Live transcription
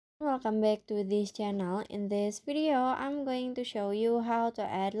welcome back to this channel. In this video, I'm going to show you how to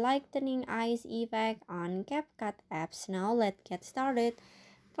add lightening eyes effect on CapCut apps. Now let's get started.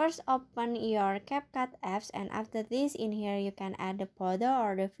 First, open your CapCut apps, and after this, in here you can add the photo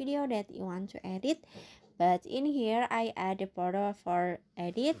or the video that you want to edit. But in here, I add the photo for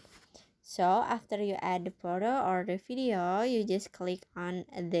edit. So after you add the photo or the video, you just click on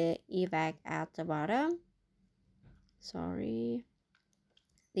the effect at the bottom.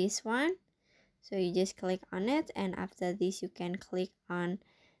 This one. So you just click on it, and after this you can click on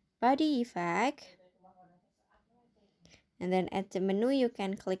body effect, and then at the menu you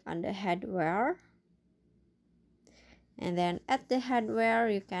can click on the headwear, and then at the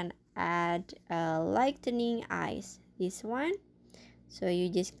headwear you can add lightening eyes, this one. So you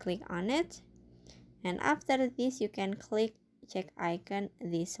just click on it, and after this you can click check icon,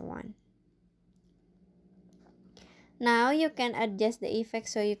 this one. Now you can adjust the effect,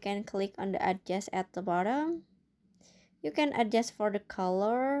 so you can click on the adjust at the bottom. You can adjust for the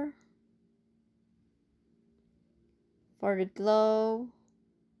color, for the glow,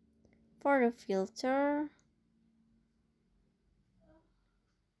 for the filter,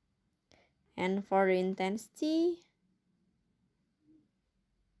 and for the intensity,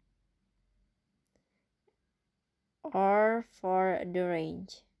 or for the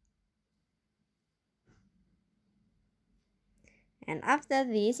range. And after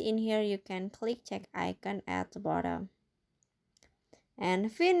this, in here you can click check icon at the bottom.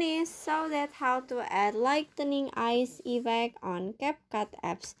 And finish. So that's how to add lightening eyes effect on CapCut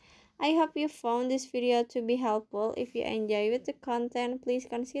apps. I hope you found this video to be helpful. If you enjoy with the content, please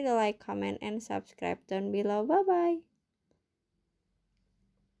consider like, comment, and subscribe down below. Bye bye.